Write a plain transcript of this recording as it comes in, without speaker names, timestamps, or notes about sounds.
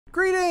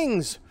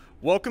Greetings!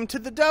 Welcome to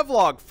the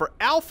devlog for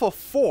Alpha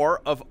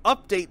 4 of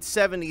Update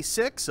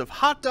 76 of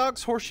Hot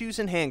Dogs, Horseshoes,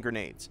 and Hand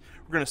Grenades.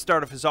 We're going to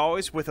start off as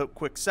always with a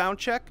quick sound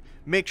check.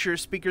 Make sure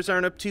speakers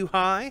aren't up too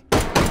high.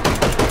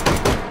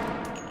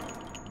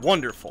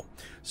 Wonderful.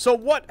 So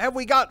what have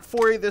we got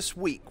for you this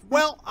week?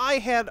 Well, I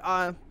had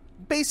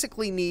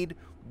basically need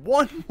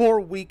one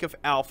more week of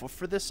Alpha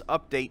for this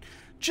update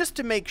just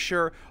to make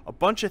sure a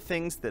bunch of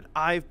things that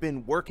I've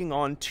been working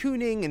on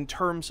tuning in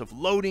terms of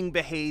loading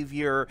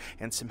behavior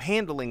and some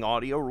handling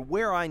audio are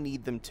where I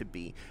need them to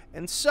be.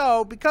 And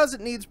so, because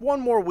it needs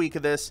one more week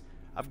of this,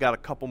 I've got a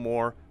couple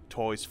more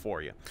toys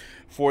for you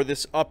for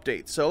this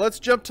update. So let's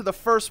jump to the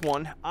first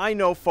one. I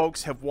know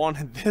folks have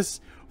wanted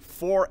this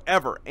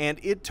forever,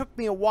 and it took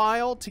me a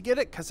while to get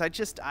it because I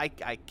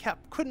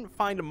couldn't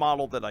find a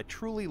model that I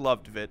truly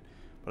loved of it,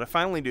 but I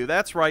finally do.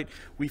 That's right,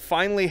 we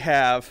finally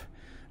have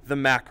the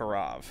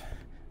Makarov.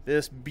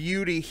 This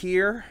beauty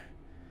here.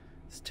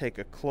 Let's take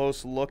a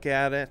close look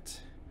at it.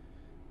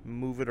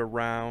 Move it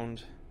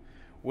around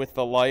with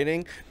the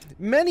lighting.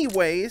 Many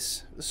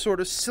ways, sort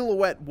of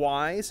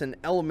silhouette-wise and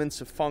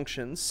elements of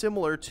function,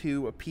 similar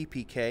to a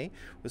PPK. It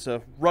was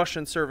a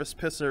Russian service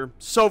pistol, or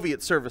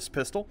Soviet service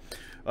pistol,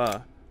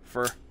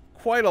 for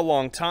quite a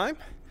long time.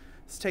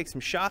 Let's take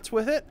some shots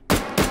with it.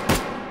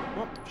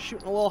 Oh,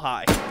 shooting a little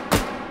high.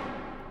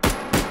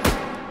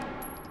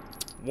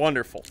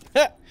 Wonderful.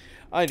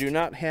 I do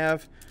not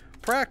have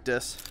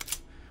practice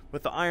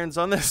with the irons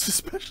on this,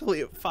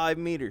 especially at 5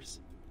 meters.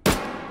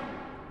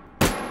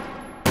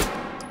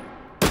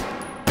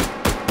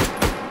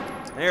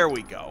 There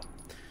we go.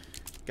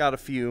 Got a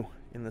few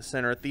in the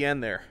center at the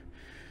end there.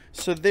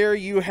 So there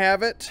you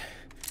have it.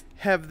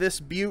 Have this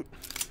beaut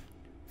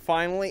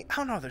finally. I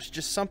don't know, there's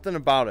just something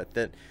about it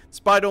that,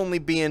 despite only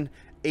being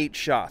 8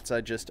 shots,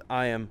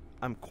 I'm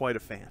quite a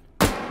fan.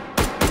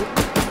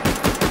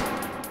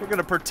 We're going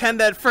to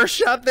pretend that first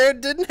shot there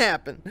didn't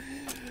happen.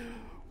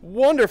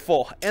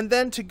 Wonderful. And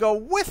then to go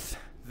with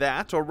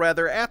that, or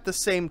rather at the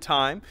same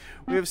time,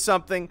 we have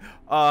something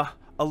a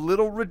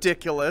little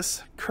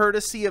ridiculous,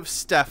 courtesy of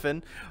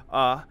Stefan.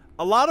 A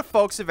lot of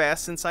folks have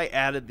asked since I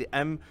added the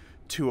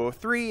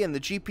M203 and the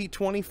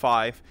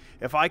GP25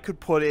 if I could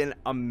put in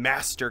a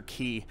master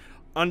key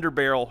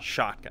underbarrel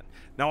shotgun.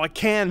 Now I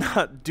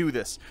cannot do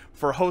this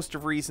for a host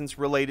of reasons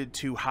related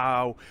to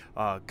how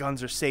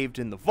guns are saved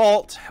in the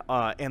vault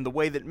and the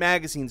way that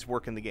magazines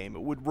work in the game.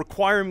 It would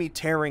require me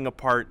tearing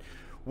apart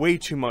way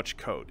too much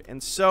code.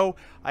 And so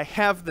I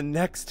have the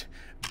next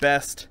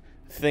best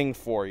thing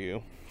for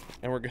you.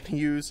 And we're going to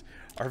use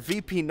our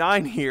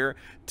VP9 here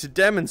to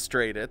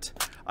demonstrate it.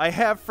 I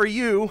have for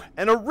you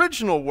an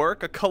original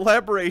work, a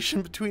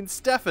collaboration between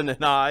Stefan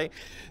and I,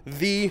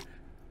 the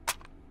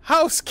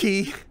house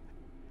key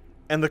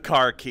and the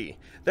car key.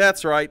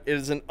 That's right, it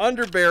is an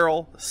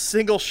underbarrel,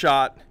 single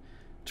shot,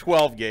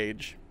 12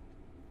 gauge.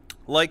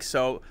 Like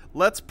so.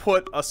 Let's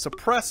put a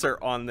suppressor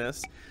on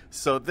this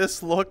so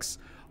this looks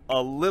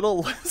a little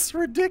less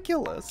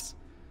ridiculous.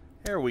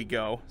 There we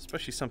go,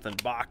 especially something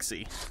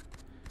boxy.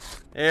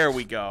 There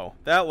we go.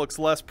 That looks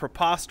less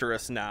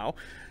preposterous now.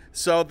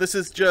 So this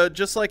is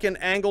just like an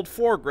angled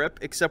foregrip,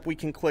 except we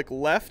can click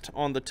left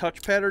on the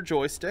touchpad or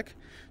joystick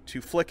to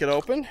flick it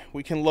open.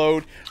 We can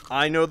load,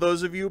 I know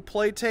those of you who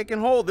play Take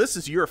and Hold, this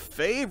is your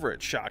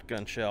favorite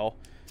shotgun shell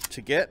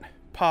to get.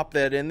 Pop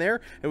that in there,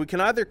 and we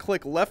can either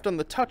click left on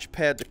the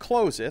touchpad to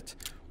close it,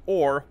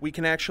 or we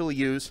can actually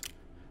use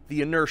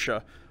the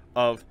inertia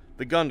of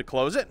the gun to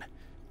close it.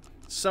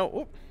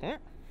 So,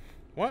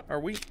 what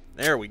are we?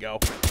 There we go.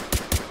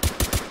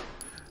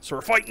 So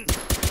we're fighting.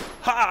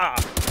 Ha!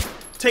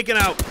 Taking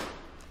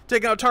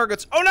out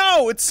targets. Oh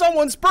no, it's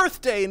someone's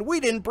birthday and we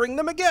didn't bring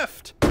them a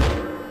gift.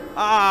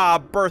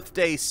 Ah,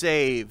 birthday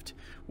saved.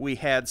 We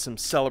had some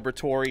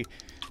celebratory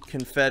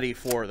confetti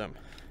for them.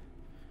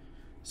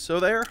 So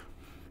there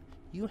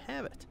you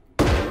have it.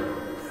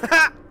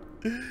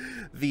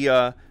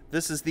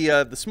 This is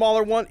the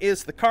smaller one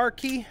is the car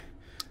key.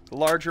 The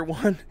larger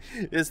one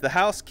is the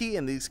house key,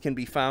 and these can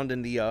be found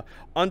in the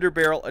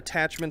underbarrel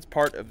attachments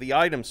part of the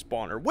item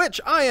spawner, which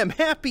I am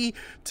happy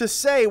to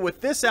say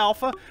with this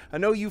alpha, I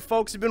know you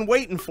folks have been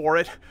waiting for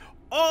it,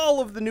 all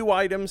of the new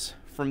items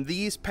from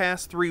these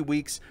past 3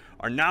 weeks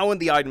are now in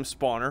the item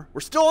spawner.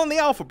 We're still on the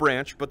alpha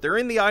branch, but they're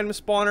in the item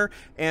spawner,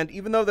 and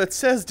even though that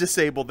says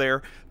disable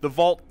there, the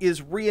vault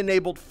is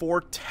re-enabled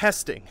for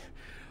testing.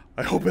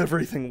 I hope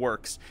everything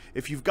works.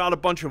 If you've got a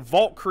bunch of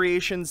vault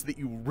creations that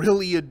you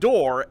really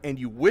adore and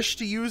you wish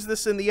to use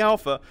this in the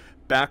alpha,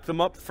 back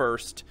them up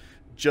first,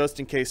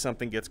 just in case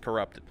something gets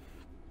corrupted.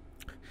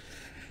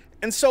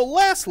 And so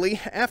lastly,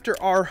 after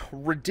our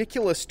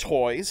ridiculous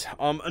toys,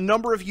 a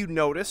number of you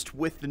noticed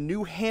with the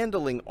new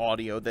handling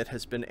audio that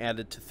has been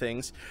added to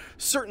things,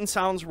 certain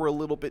sounds were a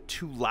little bit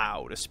too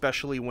loud,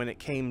 especially when it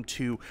came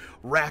to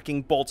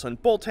racking bolts on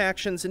bolt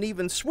actions and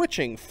even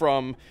switching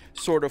from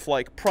sort of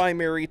like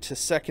primary to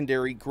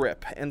secondary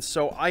grip. And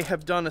so I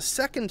have done a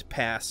second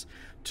pass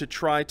to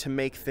try to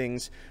make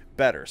things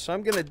better. So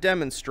I'm going to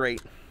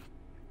demonstrate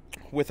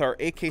with our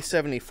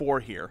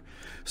AK-74 here.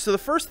 So the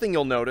first thing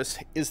you'll notice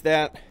is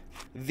that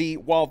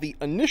while the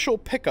initial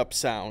pickup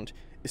sound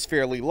is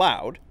fairly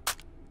loud,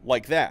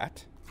 like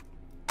that,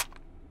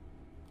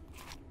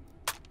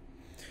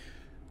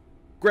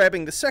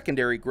 grabbing the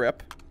secondary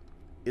grip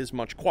is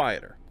much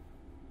quieter.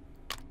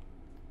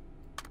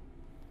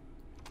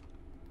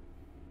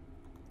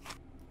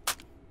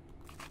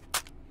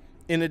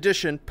 In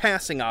addition,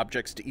 passing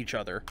objects to each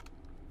other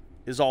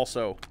is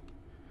also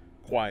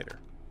quieter.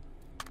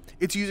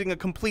 It's using a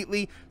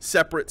completely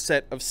separate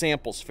set of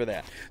samples for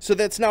that. So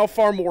that's now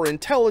far more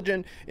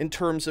intelligent in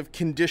terms of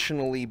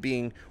conditionally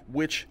being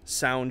which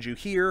sound you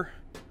hear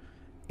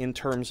in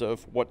terms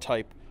of what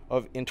type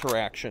of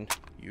interaction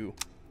you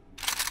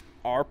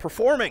are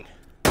performing.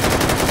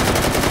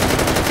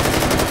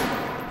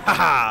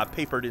 Haha,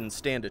 paper didn't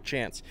stand a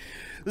chance.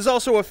 There's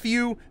also a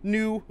few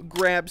new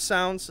grab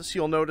sounds. So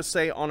you'll notice,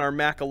 say, on our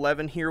Mac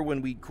 11 here,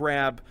 when we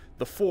grab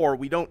the 4,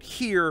 we don't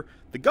hear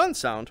the gun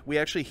sound, we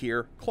actually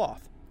hear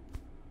cloth.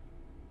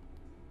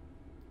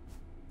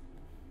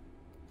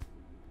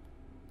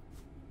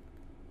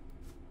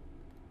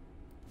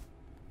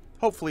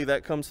 Hopefully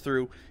that comes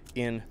through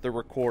in the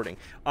recording.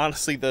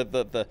 Honestly,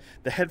 the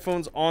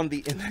headphones on the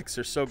Index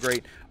are so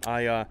great.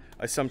 I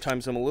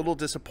sometimes am a little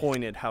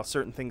disappointed how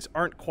certain things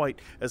aren't quite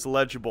as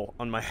legible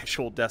on my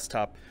actual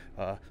desktop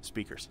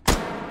speakers.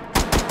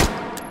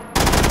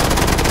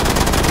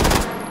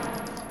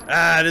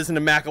 It isn't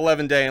a Mac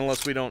 11 day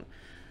unless we don't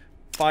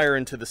fire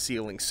into the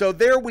ceiling. So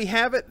there we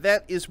have it.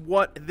 That is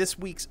what this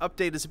week's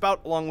update is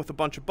about, along with a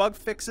bunch of bug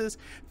fixes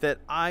that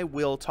I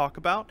will talk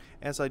about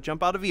as I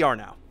jump out of VR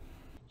now.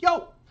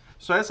 Yo!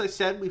 So as I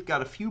said, we've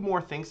got a few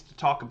more things to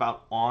talk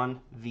about on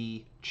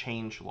the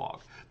changelog.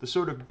 The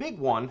sort of big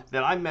one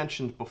that I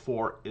mentioned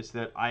before is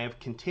that I have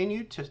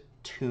continued to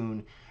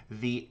tune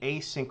the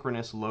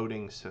asynchronous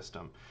loading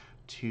system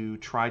to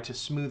try to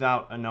smooth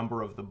out a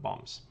number of the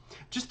bumps.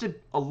 Just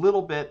a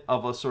little bit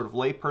of a sort of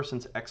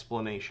layperson's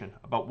explanation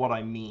about what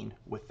I mean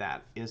with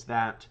that is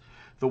that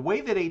the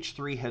way that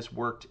H3 has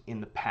worked in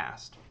the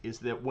past is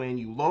that when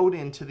you load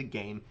into the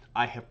game,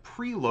 I have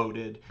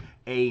preloaded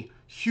a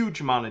huge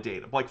amount of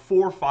data, like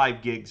 4 or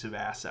 5 gigs of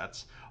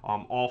assets,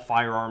 all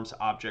firearms,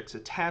 objects,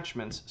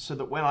 attachments, so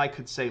that when I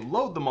could say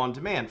load them on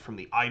demand from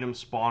the item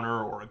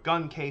spawner or a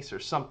gun case or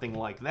something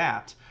like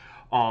that,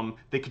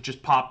 they could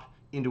just pop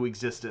into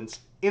existence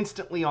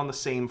instantly on the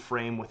same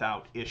frame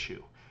without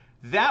issue.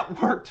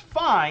 That worked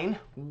fine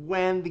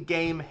when the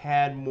game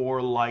had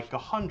more like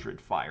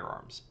 100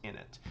 firearms in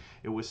it.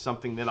 It was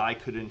something that I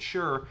could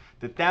ensure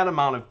that that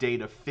amount of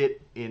data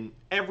fit in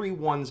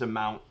everyone's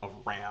amount of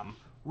RAM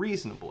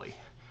reasonably.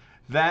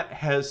 That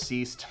has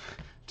ceased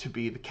to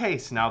be the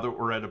case now that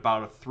we're at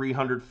about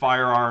 300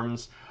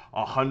 firearms,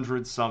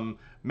 100 some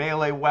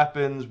melee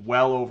weapons,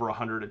 well over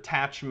 100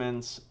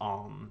 attachments,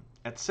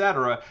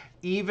 etc.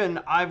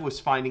 Even I was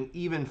finding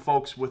even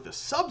folks with a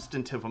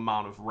substantive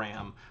amount of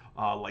RAM,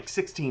 like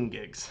 16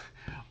 gigs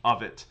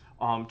of it,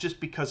 just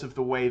because of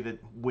the way that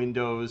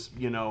Windows,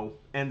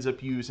 ends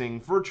up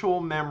using virtual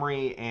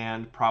memory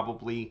and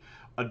probably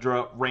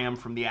a RAM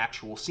from the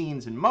actual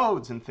scenes and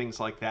modes and things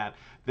like that,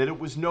 that it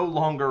was no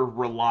longer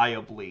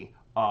reliably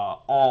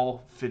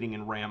all fitting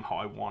in RAM how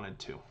I wanted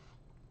to.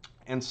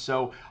 And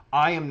so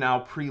I am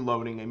now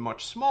preloading a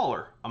much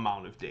smaller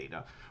amount of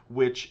data,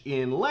 which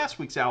in last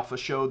week's alpha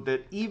showed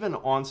that even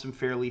on some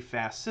fairly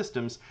fast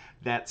systems,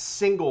 that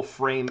single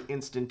frame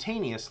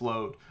instantaneous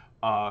load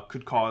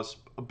could cause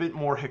a bit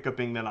more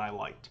hiccuping than I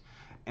liked.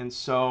 And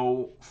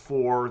so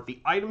for the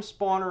item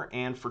spawner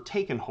and for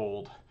take and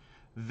hold,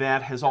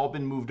 that has all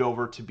been moved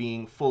over to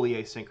being fully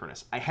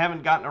asynchronous. I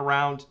haven't gotten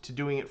around to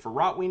doing it for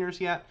Rotwieners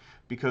yet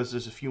because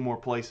there's a few more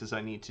places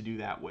I need to do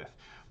that with.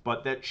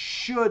 But that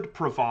should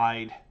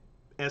provide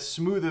as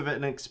smooth of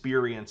an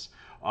experience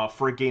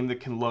for a game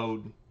that can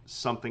load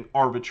something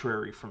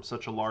arbitrary from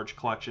such a large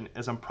collection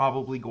as I'm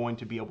probably going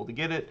to be able to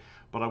get it,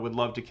 but I would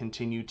love to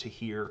continue to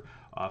hear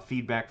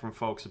feedback from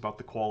folks about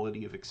the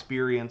quality of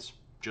experience,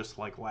 just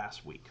like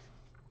last week.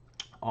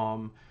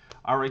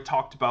 I already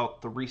talked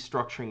about the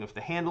restructuring of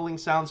the handling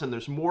sounds, and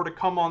there's more to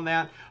come on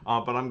that,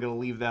 but I'm going to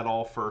leave that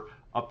all for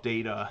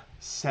update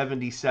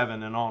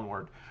 77 and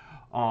onward.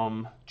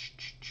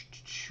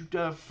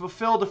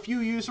 Fulfilled a few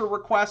user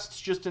requests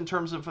just in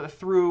terms of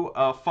through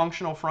a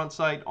functional front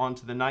sight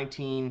onto the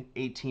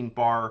 1918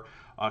 bar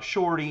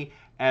shorty,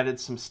 added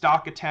some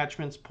stock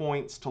attachments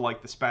points to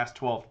like the SPAS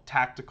 12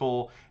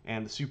 tactical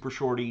and the super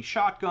shorty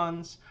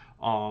shotguns,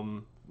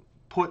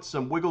 put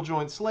some wiggle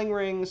joint sling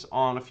rings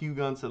on a few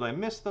guns that I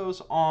missed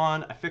those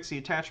on. I fixed the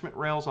attachment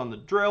rails on the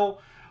drill,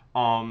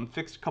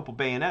 fixed a couple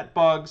bayonet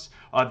bugs,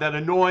 that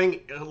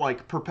annoying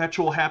like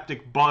perpetual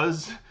haptic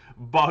buzz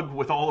bug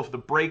with all of the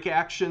brake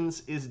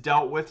actions is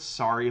dealt with.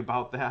 Sorry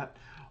about that.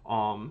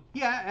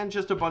 Yeah, and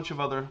just a bunch of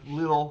other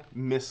little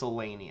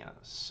miscellaneous.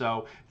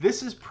 So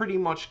this is pretty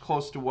much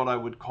close to what I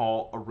would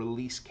call a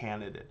release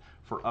candidate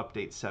for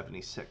update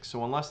 76.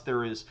 So unless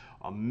there is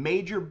a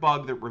major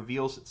bug that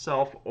reveals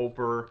itself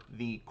over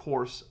the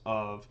course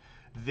of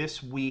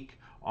this week,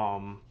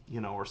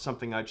 or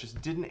something I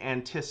just didn't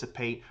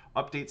anticipate,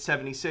 update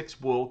 76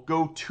 will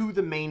go to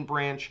the main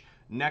branch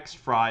next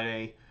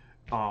Friday.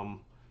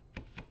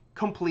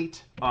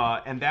 Complete,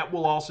 and that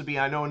will also be,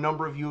 I know a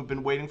number of you have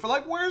been waiting for,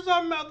 like, where's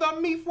the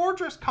Me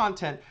Fortress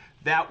content?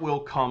 That will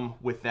come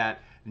with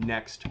that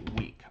next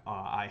week.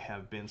 I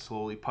have been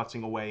slowly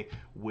putzing away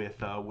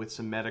with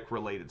some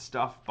medic-related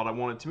stuff, but I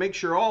wanted to make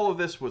sure all of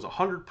this was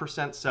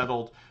 100%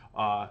 settled,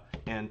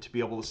 and to be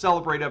able to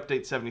celebrate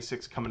Update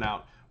 76 coming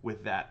out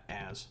with that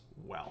as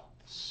well.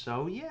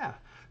 So yeah,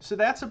 so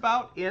that's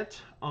about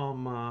it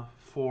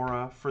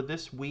for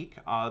this week.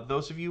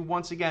 Those of you,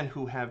 once again,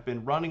 who have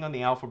been running on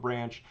the Alpha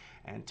branch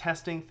and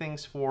testing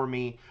things for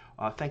me,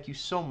 thank you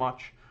so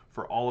much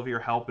for all of your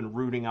help in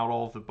rooting out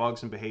all of the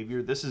bugs and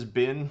behavior. This has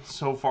been,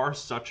 so far,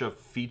 such a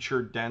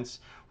feature-dense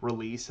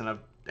release, and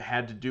I've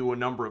had to do a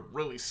number of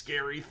really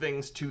scary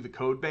things to the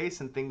code base,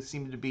 and things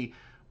seem to be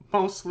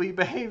mostly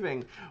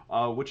behaving,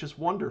 which is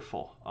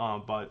wonderful,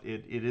 but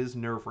it is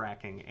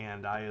nerve-wracking,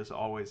 and I, as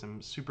always,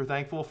 am super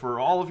thankful for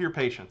all of your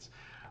patience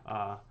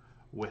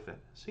with it.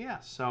 So yeah,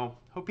 so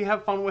hope you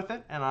have fun with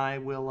it, and I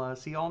will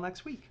see you all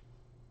next week.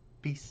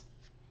 Peace.